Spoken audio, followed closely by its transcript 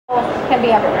can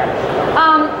be everywhere.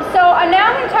 Now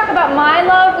I'm going to talk about my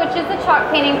love, which is the chalk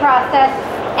painting process,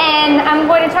 and I'm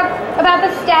going to talk about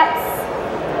the steps,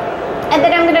 and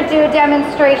then I'm going to do a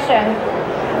demonstration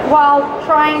while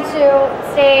trying to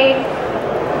stay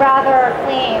rather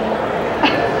clean.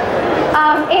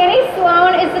 Annie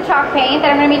Sloan is the chalk paint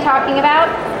that I'm going to be talking about.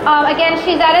 Again,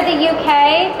 she's out of the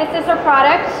UK. This is her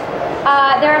product.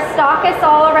 There are stockists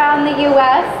all around the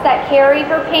US that carry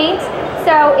her paint.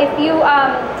 So if you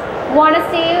want to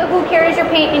see who carries your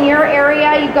paint in your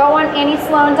area, you go on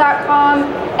anniesloan.com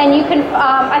and you can,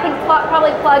 I think,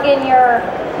 probably plug in your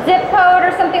zip code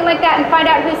or something like that and find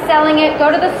out who's selling it.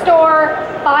 Go to the store,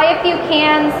 buy a few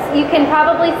cans. You can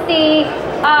probably see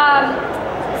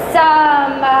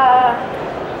some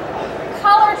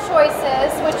color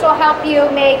choices, which will help you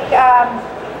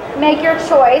make your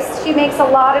choice. She makes a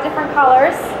lot of different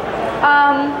colors.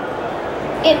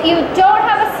 If you don't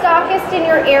have a stockist in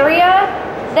your area,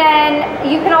 then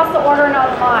you can also order it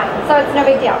online, so it's no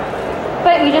big deal.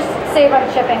 But you just save on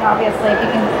shipping, obviously, if you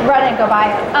can run and go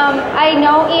buy it. I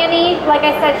know Annie, like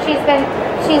I said, she's been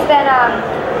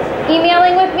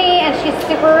emailing with me, and she's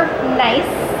super nice.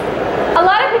 A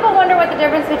lot of people wonder what the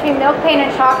difference between milk paint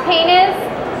and chalk paint is.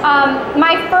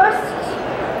 My first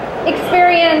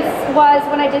experience was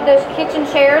when I did those kitchen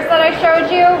chairs that I showed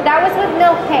you. That was with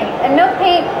milk paint, and milk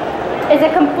paint is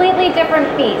a completely different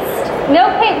beast.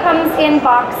 Milk paint comes in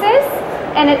boxes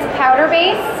and it's powder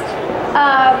based.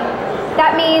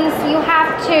 That means you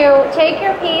have to take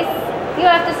your piece, you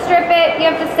have to strip it,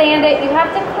 you have to sand it, you have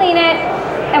to clean it.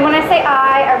 And when I say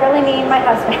I really mean my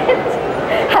husband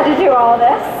had to do all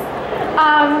this.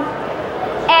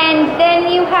 And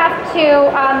then you have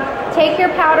to take your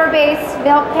powder-based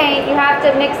milk paint, you have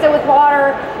to mix it with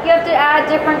water, you have to add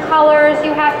different colors,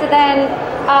 you have to then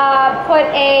put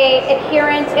a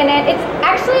adherent in it. It's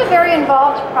actually a very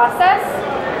involved process.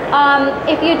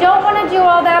 If you don't want to do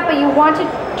all that, but you want to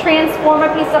transform a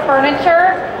piece of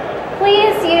furniture,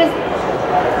 please use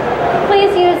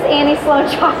Annie Sloan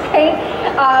Chalk Paint.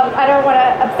 I don't want to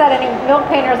upset any milk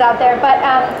painters out there, but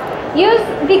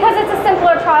because it's a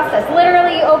simpler process.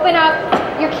 Literally, you open up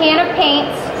your can of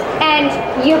paint and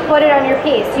you put it on your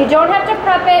piece. You don't have to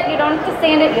prep it, you don't have to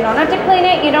sand it, you don't have to clean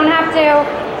it, you don't have to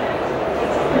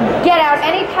get out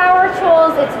any power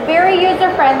tools. It's very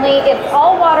user-friendly. It's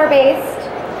all water-based.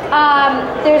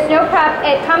 There's no prep.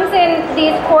 It comes in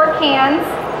these quart cans.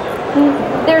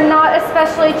 They're not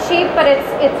especially cheap, but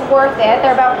it's worth it.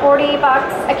 They're about 40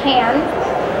 bucks a can.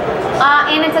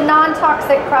 And it's a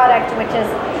non-toxic product, which is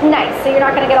nice, so you're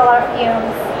not going to get a lot of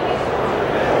fumes.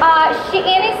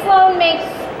 Annie Sloan makes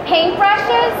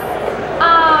paintbrushes.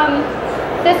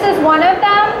 This is one of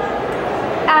them.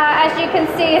 As you can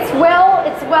see, it's well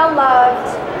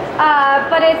loved,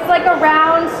 but it's like a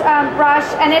round brush,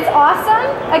 and it's awesome.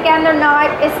 Again, they're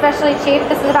not especially cheap.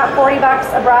 This is about 40 bucks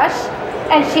a brush,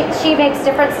 and she makes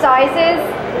different sizes.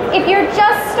 If you're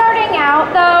just starting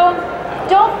out, though,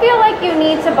 don't feel like you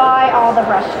need to buy all the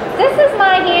brushes. This is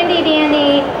my handy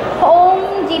dandy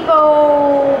Home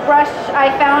Depot brush I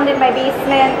found in my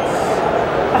basement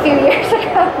a few years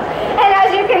ago. And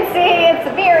as you can see, it's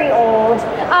very old.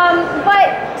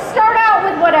 But start out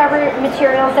with whatever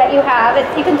materials that you have.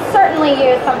 You can certainly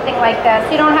use something like this.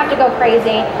 You don't have to go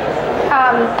crazy.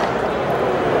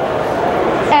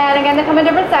 And again, they come in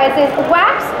different sizes.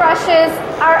 Wax brushes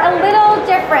are a little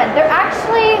different. They're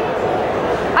actually,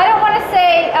 I don't want to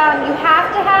say you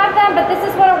have to have them, but this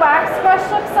is what a wax brush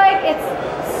looks like. It's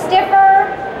stiffer,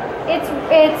 it's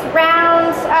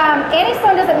round. Annie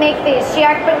Sloan doesn't make these,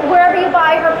 but wherever you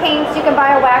buy her paints, you can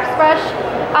buy a wax brush.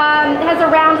 It has a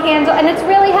round handle, and it's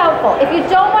really helpful. If you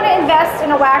don't want to invest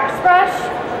in a wax brush,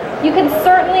 you can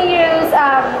certainly use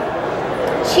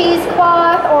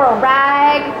cheesecloth or a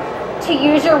rag to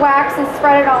use your wax and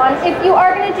spread it on. If you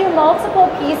are going to do multiple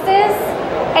pieces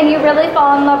and you really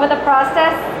fall in love with the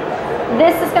process,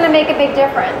 this is going to make a big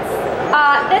difference.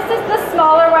 This is the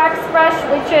smaller wax brush,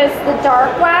 which is the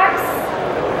dark wax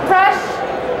brush.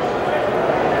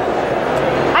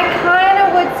 I kind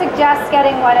of would suggest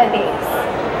getting one of these.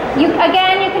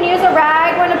 Again, you can use a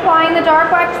rag when applying the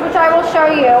dark wax, which I will show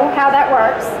you how that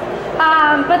works.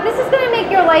 But this is going to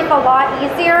make your life a lot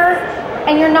easier,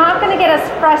 and you're not going to get as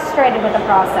frustrated with the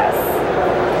process.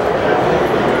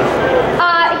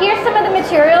 Here's some of the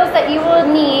materials that you will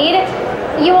need.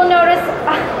 You will notice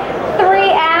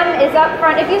 3M is up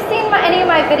front. If you've seen any of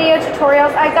my video tutorials,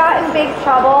 I got in big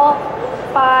trouble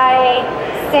by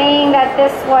saying that this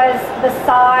was the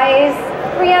size.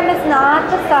 3M is not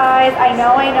the size. I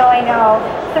know.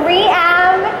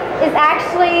 3M is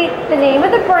actually the name of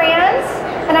the brand,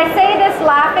 And I say this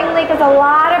laughingly because a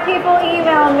lot of people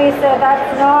email me say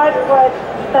that's not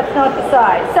the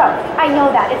size. So I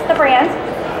know that, it's the brand.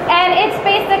 And it's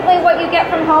basically what you get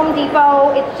from Home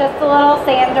Depot. It's just a little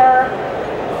sander.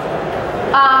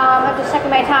 I'm just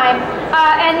checking my time.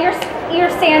 And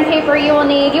your sandpaper you will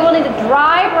need a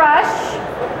dry brush.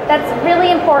 That's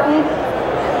really important.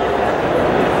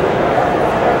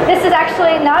 This is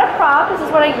actually not a prop, this is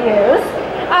what I use.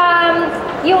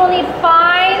 You will need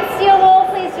fine steel wool.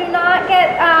 Please do not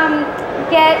get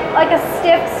like a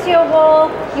stiff steel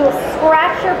wool. You will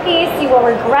scratch your piece, you will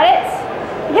regret it.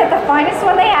 Get the finest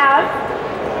one they have.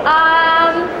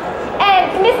 And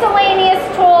miscellaneous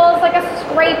tools like a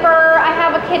scraper. I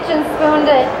have a kitchen spoon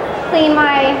to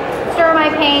stir my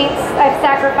paints. I've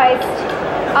sacrificed.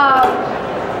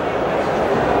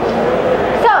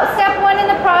 So step one in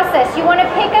the process, you want to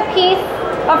pick a piece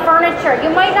of furniture.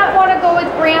 You might not want to go with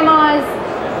grandma's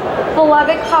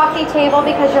beloved coffee table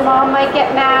because your mom might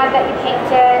get mad that you paint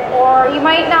it, or you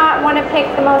might not want to pick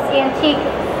the most antique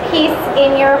piece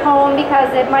in your home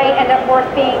because it might end up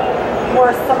being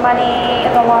worth some money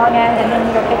in the long end, and then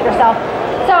you'll pick yourself.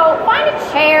 So find a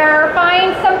chair,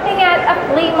 find something at a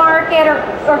flea market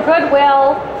or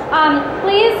Goodwill.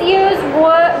 Please use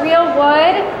real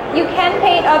wood. You can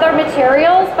paint other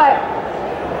materials, but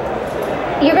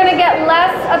you're going to get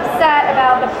less upset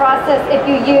about the process if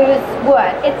you use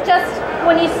wood. It's just,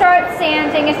 when you start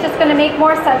sanding, it's just going to make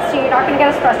more sense to you. You're not going to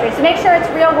get as frustrated. So make sure it's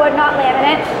real wood, not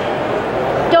laminate.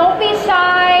 Don't be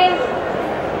shy.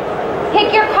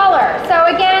 Pick your color. So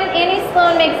again, Annie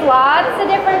Sloan makes lots of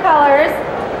different colors.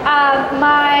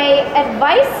 My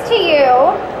advice to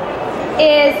you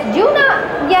is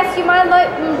yes,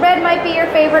 red might be your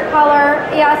favorite color.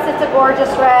 Yes, it's a gorgeous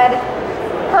red.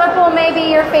 Purple may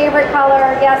be your favorite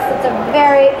color. Yes, it's a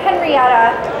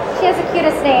Henrietta. She has the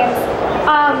cutest names.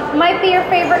 Might be your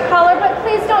favorite color, but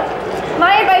please don't,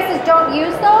 my advice is don't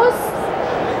use those.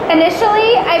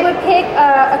 Initially, I would pick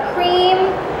a cream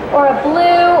or a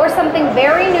blue or something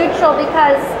very neutral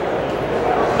because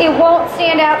it won't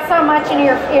stand out so much in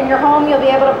your home. You'll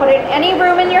be able to put it in any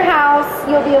room in your house.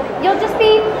 It'll be a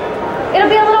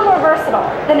little more versatile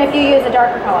than if you use a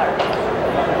darker color.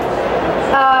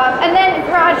 And then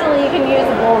gradually you can use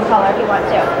a bold color if you want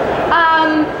to.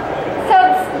 So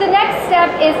the next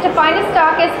step is to find a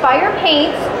stockist, buy your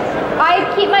paint. I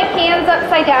keep my cans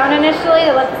upside down initially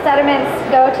to let the sediments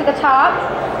go to the top.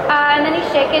 And then you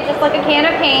shake it just like a can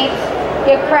of paint.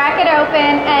 You crack it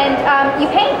open and you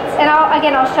paint. And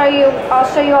I'll show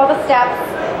you all the steps.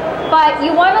 But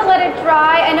you want to let it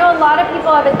dry. I know a lot of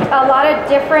people have a lot of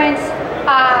different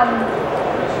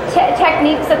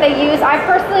techniques that they use. I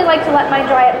personally like to let mine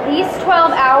dry at least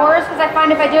 12 hours because I find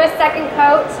if I do a second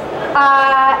coat,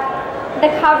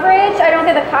 the coverage, I don't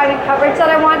get the kind of coverage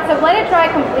that I want, so let it dry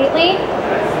completely.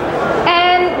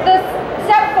 And the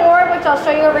step 4, which I'll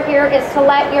show you over here, is to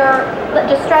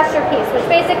distress your piece, which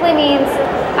basically means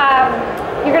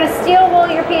you're going to steel wool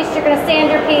your piece, you're going to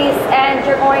sand your piece, and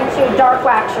you're going to dark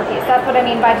wax your piece. That's what I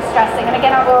mean by distressing. And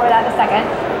again, I'll go over that in a second.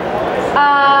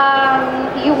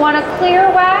 You want to clear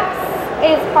wax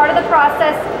is part of the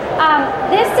process.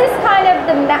 This is kind of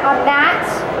a matte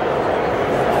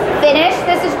finish.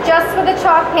 This is just with the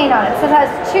chalk paint on it. So it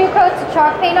has 2 coats of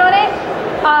chalk paint on it.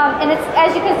 And it's,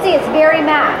 as you can see, it's very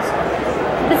matte.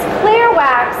 This clear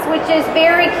wax, which is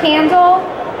very candle,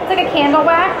 it's like a candle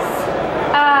wax.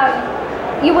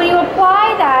 When you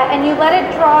apply that and you let it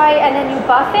dry and then you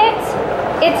buff it,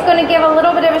 it's going to give a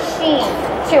little bit of a sheen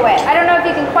to it. I don't know if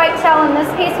you can quite tell in this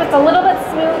piece, but it's a little bit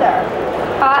smoother.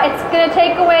 It's going to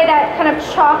take away that kind of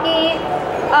chalky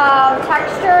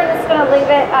texture, and it's going to leave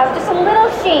it just a little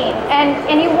sheen.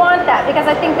 And you want that because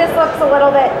I think this looks a little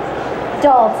bit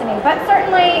dull to me. But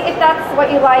certainly, if that's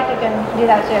what you like, you can do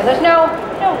that too. There's no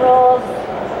rules.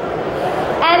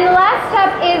 And the last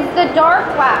step is the dark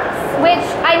wax, which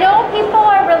I know people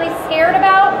are really scared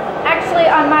about. Actually,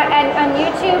 on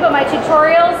YouTube, on my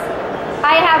tutorials,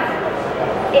 I have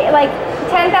like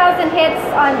 10,000 hits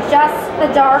on just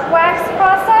the dark wax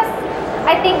process.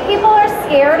 I think people are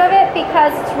scared of it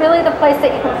because it's really the place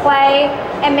that you can play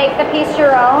and make the piece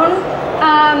your own.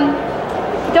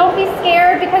 Don't be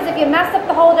scared because if you mess up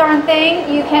the whole darn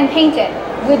thing, you can paint it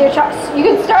with your chalk. You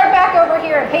can start back over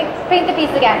here and paint the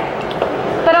piece again.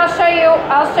 But I'll show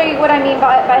you what I mean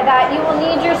by that. You will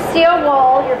need your steel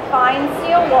wool, your fine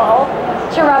steel wool,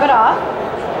 to rub it off.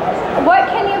 What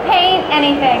can you paint?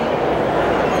 Anything.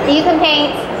 You can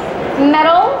paint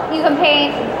metal, you can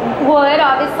paint wood,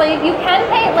 obviously. You can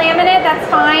paint laminate, that's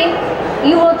fine.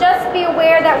 You will just be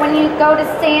aware that when you go to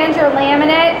sand your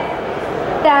laminate,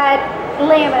 that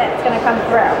laminate's going to come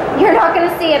through. You're not going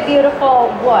to see a beautiful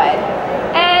wood.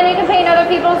 And you can paint other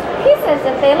people's pieces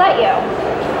if they let you.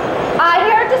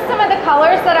 Here are just some of the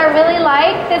colors that I really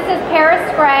like. This is Paris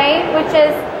Gray, which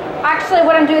is actually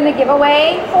what I'm doing the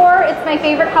giveaway for. It's my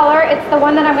favorite color. It's the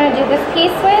one that I'm going to do this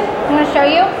piece with. I'm going to show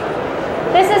you.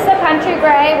 This is the Country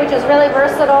Gray, which is really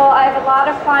versatile. I have a lot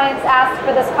of clients ask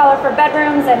for this color for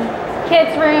bedrooms and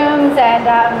kids' rooms, and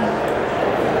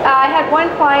I had one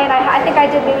client, I think I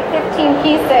did maybe 15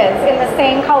 pieces in the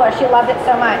same color. She loved it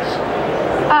so much.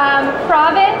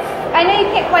 Provence, I know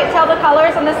you can't quite tell the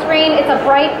colors on the screen. It's a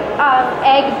bright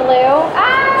egg blue.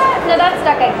 No, that's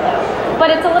duck egg blue,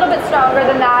 but it's a little bit stronger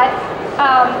than that.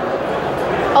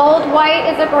 Old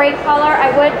White is a great color.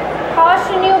 I would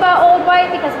caution you about Old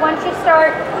White because once you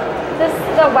start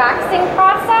the waxing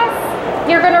process,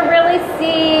 you're going to really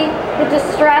see the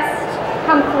distressed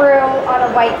come through on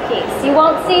a white piece. You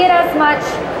won't see it as much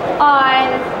on,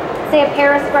 say, a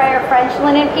Paris Gray or French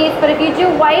linen piece, but if you do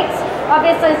white,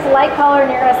 obviously it's a light color,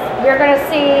 and you're going to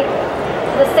see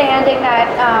the sanding that,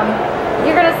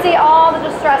 you're going to see all the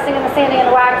distressing and the sanding and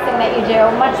the waxing that you do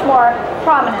much more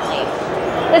prominently.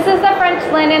 This is the French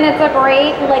linen. It's a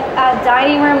great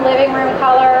dining room, living room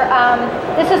color.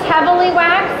 This is heavily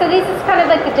waxed, so this is kind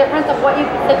of like the difference of what you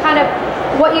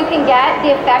can get,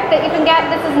 the effect that you can get.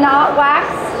 This is not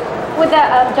waxed with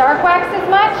a dark wax as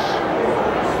much.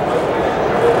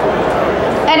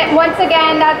 And once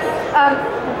again, that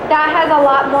has a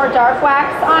lot more dark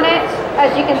wax on it,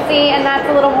 as you can see, and that's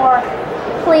a little more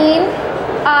clean.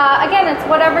 Again, it's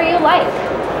whatever you like.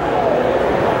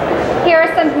 Here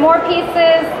are some more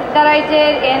pieces that I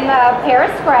did in the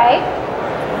Paris Gray.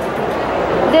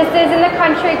 This is in the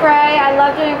Country Gray. I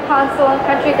love doing console and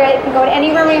Country Gray. You can go to any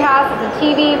room in your house. It's a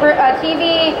TV, put your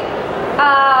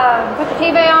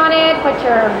TV on it, put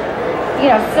your,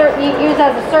 use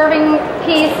as a serving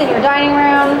piece in your dining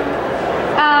room.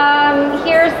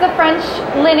 Here's the French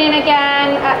linen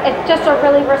again. It's just a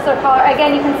really versatile color.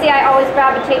 Again, you can see I always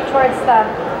gravitate towards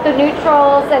the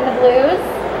neutrals and the blues.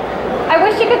 I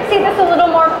wish you could see this a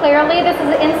little more clearly. This is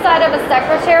the inside of a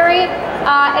secretary,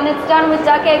 and it's done with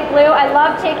duck egg blue. I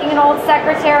love taking an old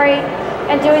secretary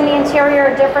and doing the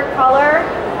interior a different color,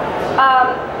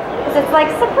 because it's like,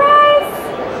 surprise,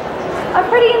 I'm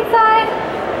pretty inside.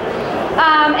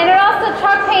 And it also,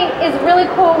 chalk paint is really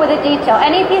cool with a detail.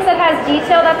 Any piece that has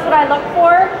detail, that's what I look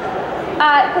for,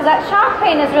 because that chalk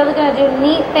paint is really going to do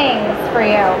neat things for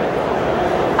you.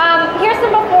 Here's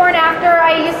some before and after.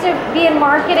 I used to be in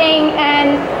marketing,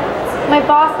 and my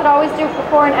boss would always do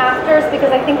before and afters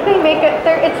because I think they make it,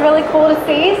 it's really cool to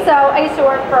see. So I used to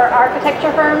work for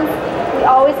architecture firms. We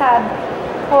always had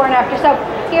before and after. So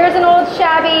here's an old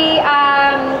shabby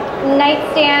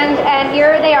nightstand, and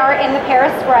here they are in the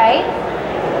Paris Gray.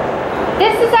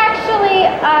 This is actually,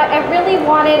 I really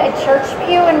wanted a church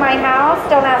pew in my house.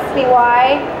 Don't ask me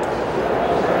why.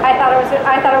 I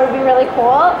thought it would be really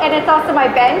cool, and it's also my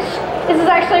bench. This is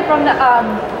actually from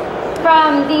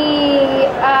the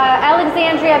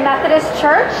Alexandria Methodist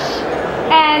Church,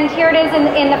 and here it is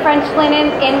in the French linen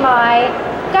in my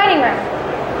dining room.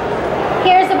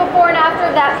 Here's the before and after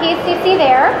of that piece you see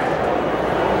there,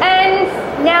 and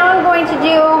now I'm going to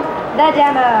do the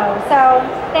demo. So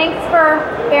thanks for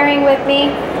bearing with me.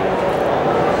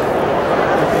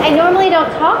 I normally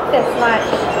don't talk this much.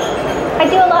 I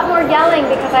do a lot more yelling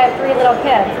because I have 3 little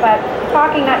kids, but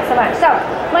talking not so much. So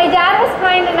my dad was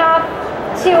kind enough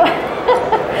to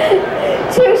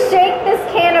to shake this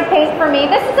can of paint for me.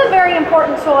 This is a very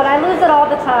important tool, and I lose it all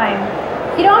the time.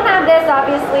 If you don't have this,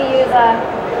 obviously use a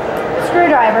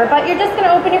screwdriver, but you're just going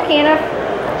to open your can of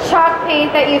chalk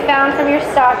paint that you found from your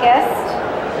stockist.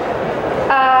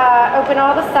 Open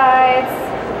all the sides,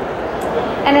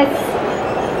 and it's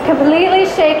completely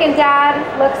shaken. Dad,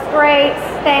 looks great,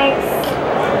 thanks.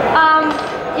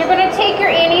 You're going to take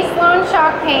your Annie Sloan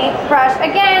Chalk Paint brush.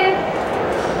 Again,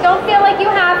 don't feel like you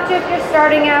have to if you're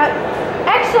starting out.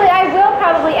 Actually, I will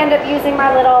probably end up using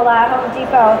my little Home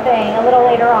Depot thing a little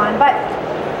later on, but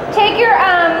take your,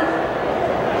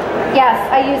 yes,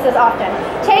 I use this often.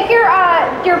 Take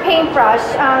your paintbrush,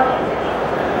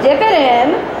 dip it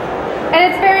in,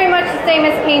 and it's very much the same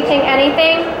as painting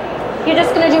anything. You're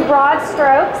just going to do broad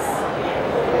strokes.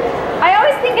 I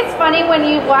always think it's funny when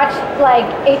you watch like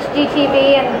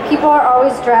HGTV and people are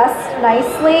always dressed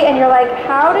nicely, and you're like,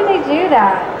 how do they do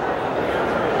that?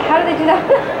 How do they do that?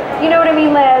 You know what I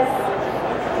mean, Liz?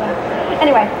 Yeah.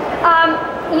 Anyway,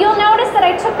 you'll notice that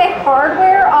I took the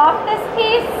hardware off this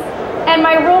piece, and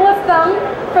my rule of thumb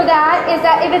for that is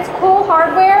that if it's cool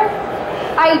hardware,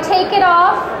 I take it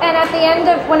off, and at the end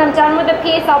of when I'm done with the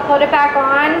piece, I'll put it back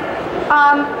on.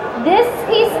 This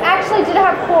piece actually did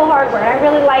have cool hardware, and I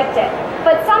really liked it.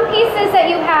 But some pieces that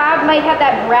you have might have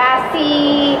that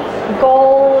brassy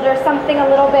gold or something a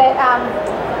little bit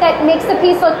that makes the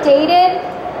piece look dated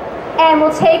and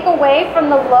will take away from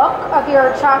the look of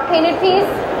your chalk painted piece.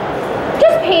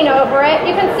 Just paint over it.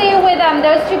 You can see with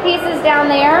those two pieces down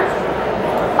there,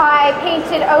 I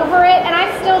painted over it, and I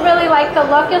still really like the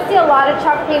look. You'll see a lot of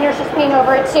chalk painters just paint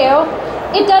over it too.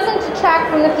 It doesn't detract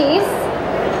from the piece.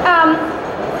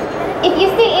 If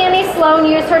you see Annie Sloan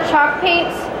use her chalk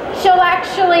paint, she'll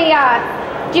actually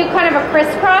do kind of a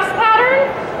crisscross pattern.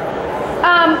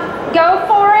 Go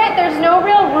for it. There's no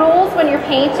real rules when you're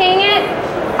painting it.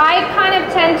 I kind of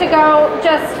tend to go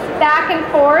just back and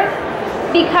forth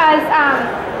because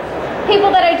people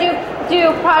that I do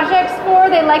projects for,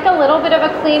 they like a little bit of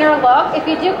a cleaner look. If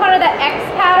you do kind of that X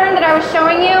pattern that I was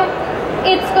showing you,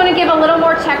 it's going to give a little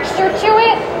more texture to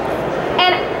it.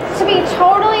 And to be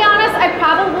totally honest, I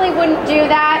probably wouldn't do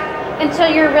that until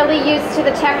you're really used to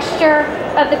the texture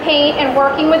of the paint and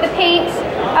working with the paint.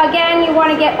 Again, you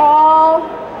want to get all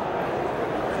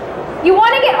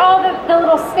the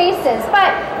little spaces,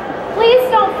 but please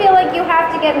don't feel like you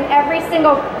have to get in every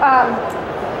single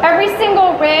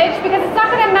ridge, because it's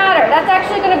not going to matter. That's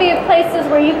actually going to be places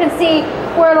where you can see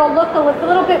where it'll look a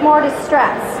little bit more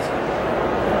distressed.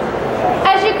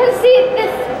 As you can see,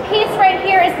 this piece right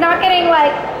here is not getting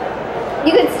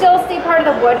you can still see part of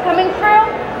the wood coming through.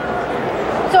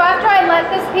 So after I let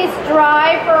this piece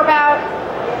dry for about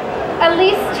at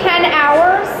least 10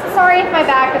 hours, sorry if my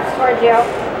back is towards you,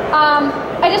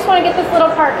 I just want to get this little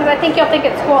part because I think you'll think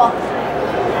it's cool.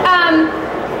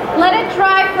 Let it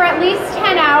dry for at least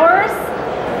 10 hours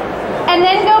and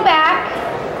then go back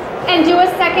and do a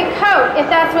second coat if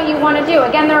that's what you want to do.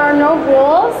 Again, there are no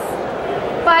rules,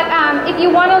 but if you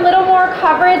want a little more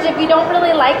coverage, if you don't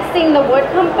really like seeing the wood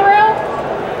come through,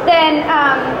 then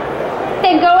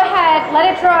go ahead,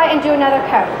 let it dry and do another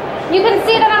coat. You can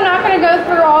see that I'm not going to go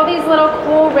through all these little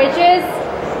cool ridges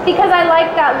because I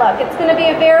like that look. It's going to be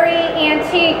a very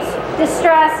antique,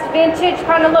 distressed, vintage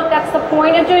kind of look. That's the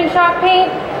point of doing chalk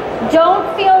paint. Don't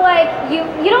feel like you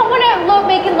don't want to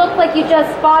make it look like you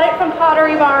just bought it from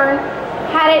Pottery Barn,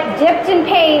 had it dipped in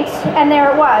paint, and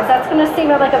there it was. That's going to seem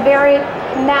like a very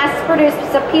mass-produced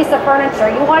piece of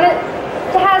furniture. You want it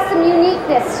to have some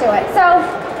uniqueness to it. So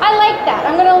I like that.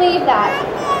 I'm going to leave that.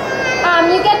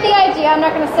 You get the idea. I'm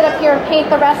not going to sit up here and paint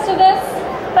the rest of this.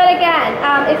 But again,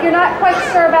 if you're not quite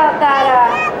sure about that,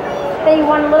 that you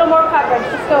want a little more coverage,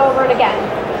 just go over it again.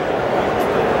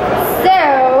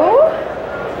 So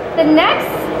the next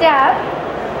step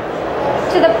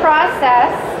to the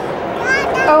process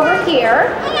over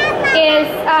here is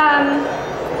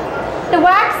the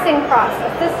waxing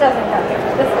process. This doesn't go here.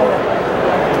 This goes here.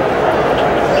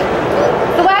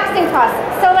 The waxing process.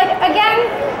 So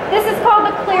again, this is called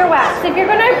the clear wax. If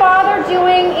you're going to bother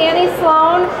doing Annie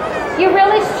Sloan, you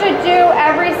really should do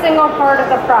every single part of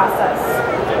the process.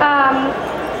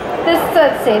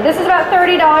 Let's see, this is about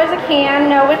 $30 a can.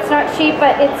 No, it's not cheap,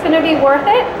 but it's going to be worth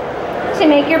it to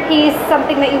make your piece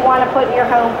something that you want to put in your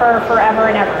home for forever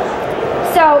and ever.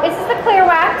 So this is the clear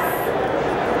wax.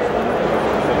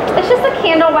 It's just a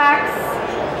candle wax.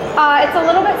 It's a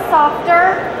little bit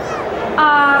softer.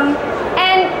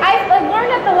 And I've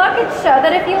learned at the Luckett Show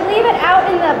that if you leave it out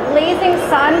in the blazing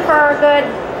sun for a good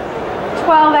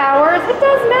 12 hours, it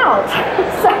does melt.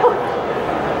 So,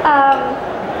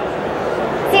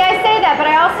 see, I say that, but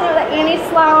I also know that Annie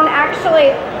Sloan actually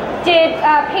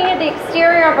painted the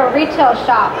exterior of a retail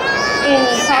shop in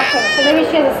California. So maybe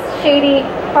she has a shady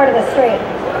part of the street.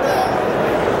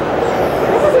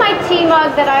 This is my tea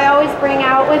mug that I always bring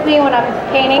out with me when I'm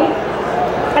painting,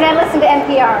 and I listen to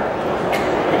NPR.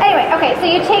 Anyway, okay, so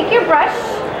you take your brush,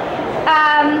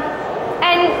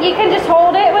 and you can just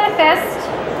hold it with a fist.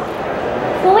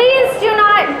 Please do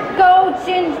not go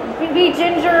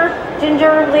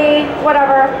gingerly,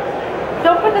 whatever.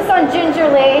 Don't put this on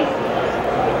gingerly,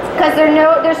 because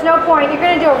there's no point. You're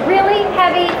going to do a really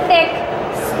heavy, thick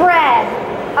spread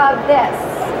of this.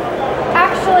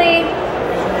 Actually,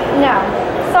 no.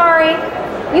 Sorry.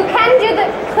 You can do the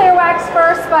clear wax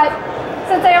first, but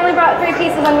since I only brought 3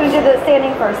 pieces, I'm going to do the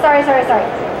sanding first. Sorry.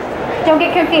 Don't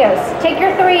get confused. Take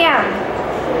your 3M,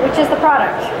 which is the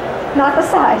product, not the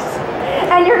size,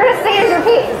 and you're going to sand your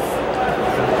piece.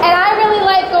 And I really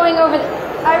like going over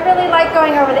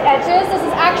the edges. This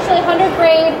is actually 100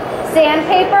 grade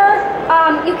sandpaper.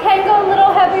 You can go a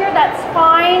little heavier, that's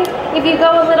fine. If you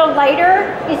go a little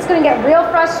lighter, it's going to get real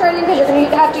frustrating because you're going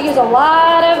to have to use a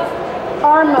lot of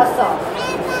arm muscle.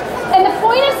 And the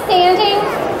point of sanding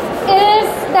is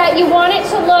that you want it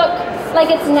to look like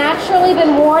it's naturally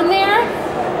been worn there.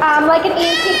 like an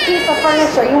antique piece of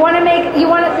furniture. You want to make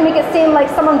it seem like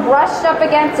someone brushed up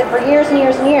against it for years and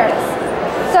years and years.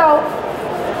 So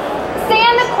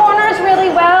sand the corners really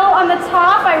well. On the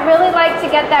top, I really like to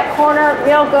get that corner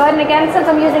real good. And again, since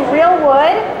I'm using real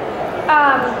wood,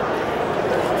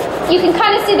 you can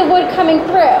kind of see the wood coming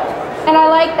through. And I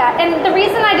like that. And the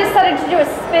reason I decided to do a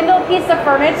spindle piece of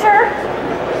furniture,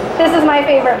 this is my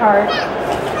favorite part.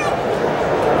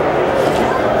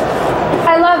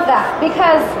 I love that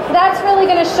because that's really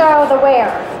going to show the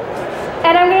wear.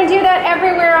 And I'm going to do that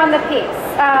everywhere on the piece.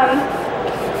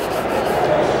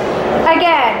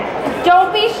 Again,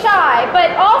 don't be shy,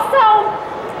 but also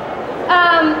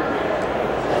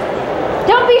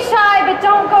don't be shy, but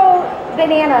don't go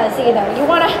bananas either. You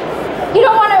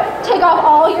don't want to take off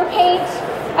all your paint.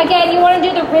 Again, you want to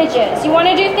do the ridges. You want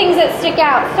to do things that stick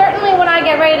out. Certainly when I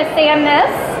get ready to sand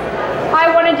this, I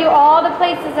want to do all the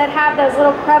places that have those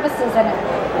little crevices in it.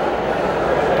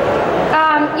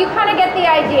 You kind of get the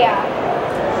idea.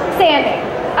 Sanding.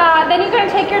 Then you're going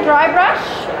to take your dry brush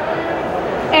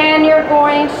and you're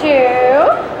going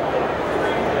to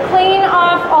clean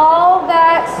off all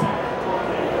that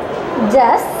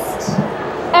dust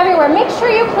everywhere. Make sure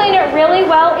you clean it really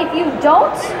well. If you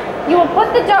don't, you will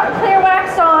put the clear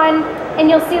wax on and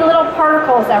you'll see little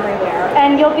particles everywhere.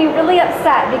 And you'll be really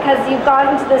upset because you've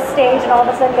gotten to this stage and all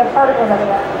of a sudden you have particles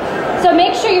everywhere. So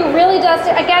make sure you really dust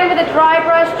it. Again, with a dry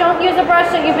brush. Don't use a brush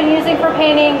that you've been using for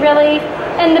painting, really.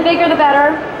 And the bigger the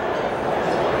better,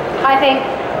 I think.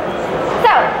 So,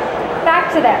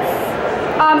 back to this.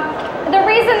 The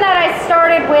reason that I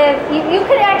started with, you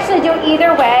could actually do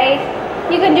either way.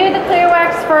 You can do the clear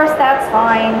wax first, that's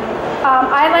fine.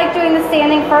 I like doing the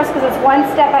sanding first because it's one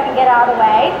step I can get out of the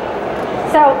way.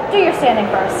 So do your sanding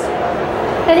first.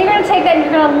 Then you're going to take that and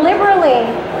you're going to liberally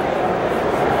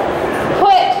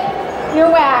put your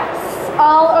wax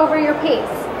all over your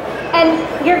piece. And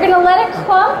you're going to let it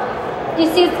clump.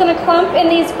 You see it's going to clump in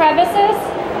these crevices?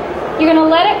 You're going to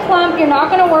let it clump. You're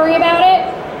not going to worry about it.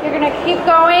 You're going to keep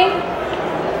going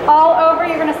all over.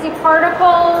 You're going to see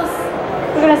particles.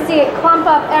 You're going to see it clump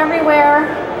up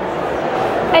everywhere.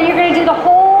 And you're going to do the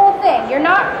whole thing. You're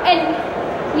not, and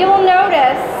you will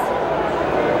notice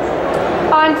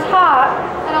on top,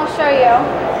 and I'll show you,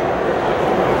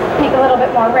 make a little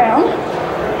bit more room.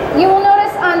 You will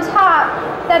notice on top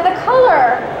that the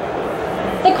color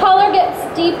gets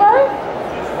deeper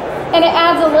and it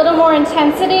adds a little more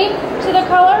intensity to the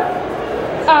color,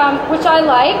 which I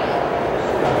like.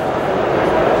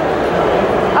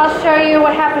 I'll show you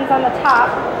what happens on the top.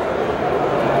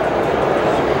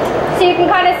 So you can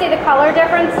kind of see the color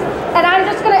difference. And I'm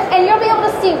just gonna, and you'll be able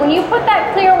to see when you put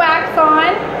that clear wax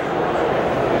on,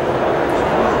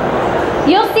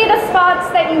 you'll see the spots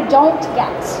that you don't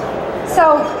get.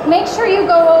 So make sure you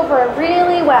go over it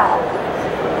really well.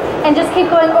 And just keep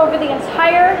going over the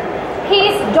entire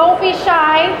piece. Don't be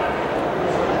shy.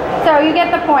 So you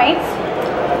get the point.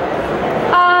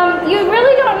 You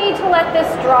really don't need to let this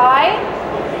dry.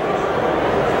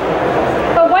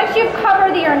 But once you've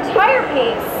covered your entire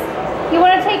piece, you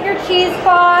want to take your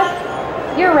cheesecloth,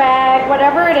 your rag,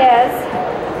 whatever it is,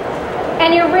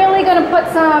 and you're really going to put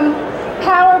some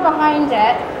power behind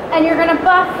it, and you're going to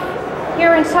buff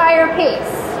your entire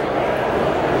piece.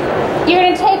 You're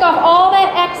going to take off all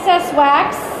that excess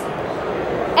wax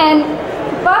and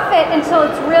buff it until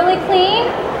it's really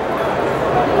clean.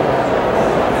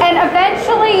 And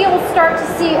eventually you will start to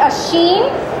see a sheen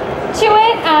to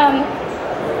it.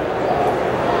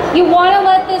 You want to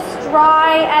let this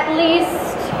dry at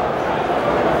least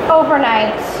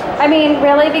overnight. I mean,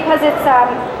 really, because it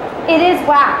is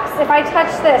wax. If I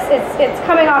touch this, it's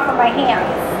coming off of my hands.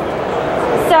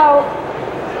 So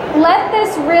let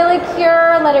this really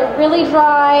cure, let it really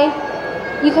dry.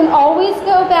 You can always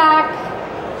go back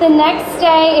the next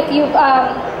day if you've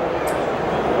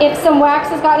if some wax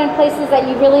has gotten in places that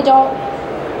you really don't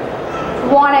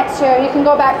want it to. You can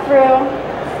go back through.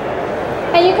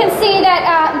 And you can see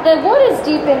that the wood is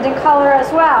deepened in color as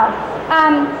well.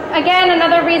 Again,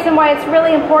 another reason why it's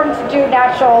really important to do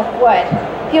natural wood.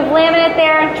 If you have laminate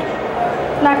there,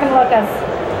 it's not going to look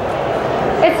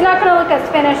as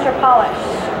finished or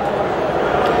polished.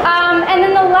 And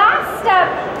then the last step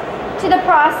to the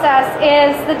process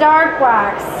is the dark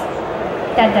wax.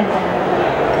 Dun, dun, dun.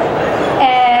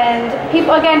 And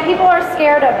people are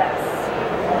scared of this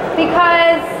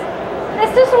because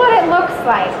this is what it looks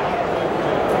like.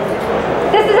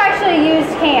 This is actually a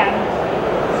used can.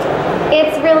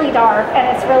 It's really dark and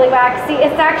it's really waxy.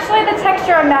 It's actually the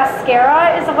texture of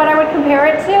mascara is what I would compare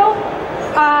it to.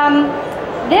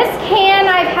 This can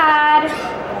I've had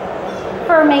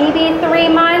for maybe 3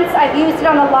 months. I've I've used it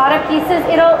on a lot of pieces.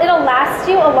 It'll last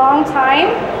you a long time.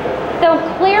 The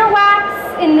clear wax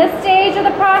in this stage of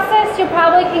the process, you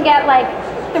probably can get like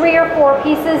 3 or 4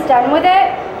 pieces done with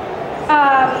it.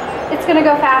 It's gonna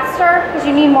go faster because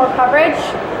you need more coverage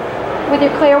with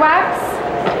your clear wax.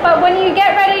 But when you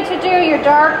get ready to do your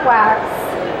dark wax,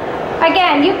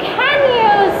 again, you can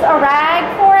use a rag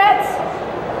for it.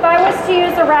 If I was to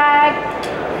use a rag,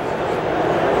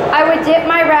 I would dip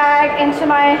my rag into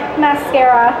my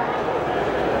mascara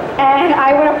and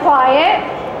I would apply it.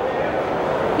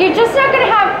 You're just not going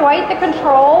to have quite the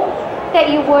control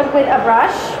that you would with a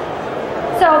brush.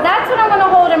 So that's what I'm going to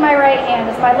hold in my right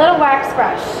hand, is my little wax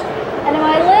brush. And in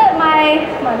my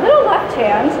little left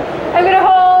hand, I'm going to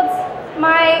hold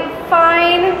my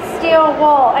fine steel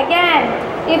wool. Again,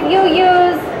 if you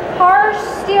use harsh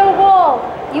steel wool,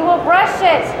 you will brush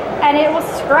it and it will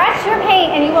scratch your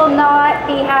paint and you will not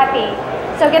be happy.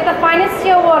 So get the finest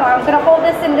steel wool. I'm going to hold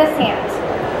this in this hand.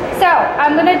 So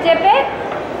I'm going to dip it.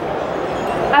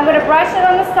 I'm going to brush it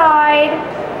on the side.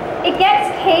 It gets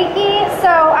cakey,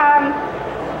 so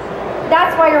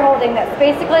that's why you're holding this,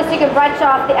 basically, so you can brush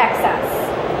off the excess.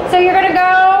 So you're going to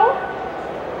go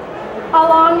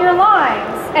along your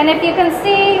lines. And if you can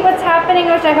see what's happening,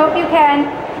 which I hope you can,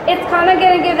 it's kind of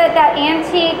going to give it that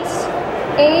antiqued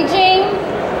aging.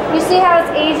 You see how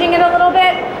it's aging it a little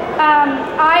bit?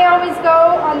 I always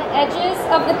go on the edges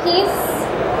of the piece.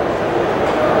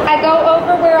 I go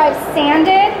over where I've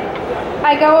sanded.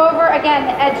 I go over, again,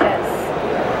 the edges.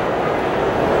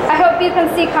 I hope you can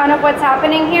see kind of what's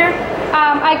happening here.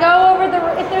 I go over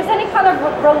if there's any kind of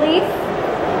relief,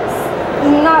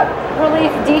 not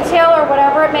relief detail or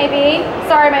whatever it may be.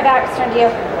 Sorry, my back's turned to you.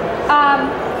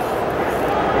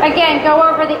 Again, go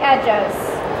over the edges.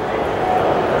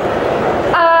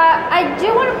 I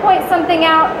do want to point something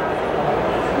out.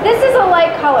 This is a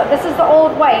light color. This is the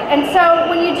old white. And so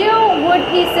when you do wood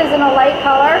pieces in a light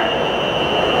color,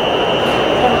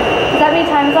 does that mean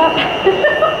time's up?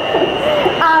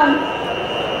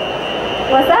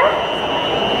 What's that?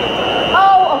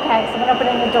 Oh, okay. Someone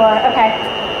opening the door. Okay.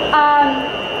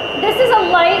 This is a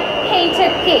light painted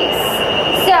piece.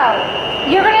 So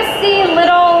you're going to see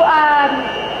little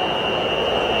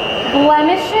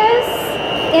blemishes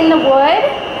in the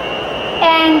wood.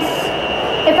 And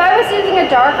if I was using a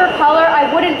darker color, I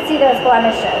wouldn't see those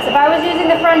blemishes. If I was using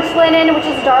the French linen, which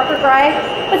is darker gray,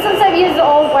 but since I've used the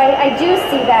old white, I do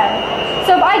see them.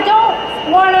 So if I don't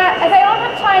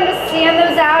have time to sand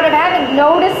those out, if I haven't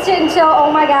noticed it until,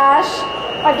 oh my gosh,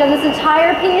 I've done this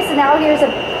entire piece and now here's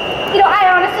I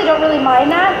honestly don't really mind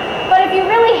that. But if you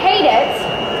really hate it,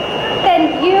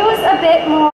 then use a bit more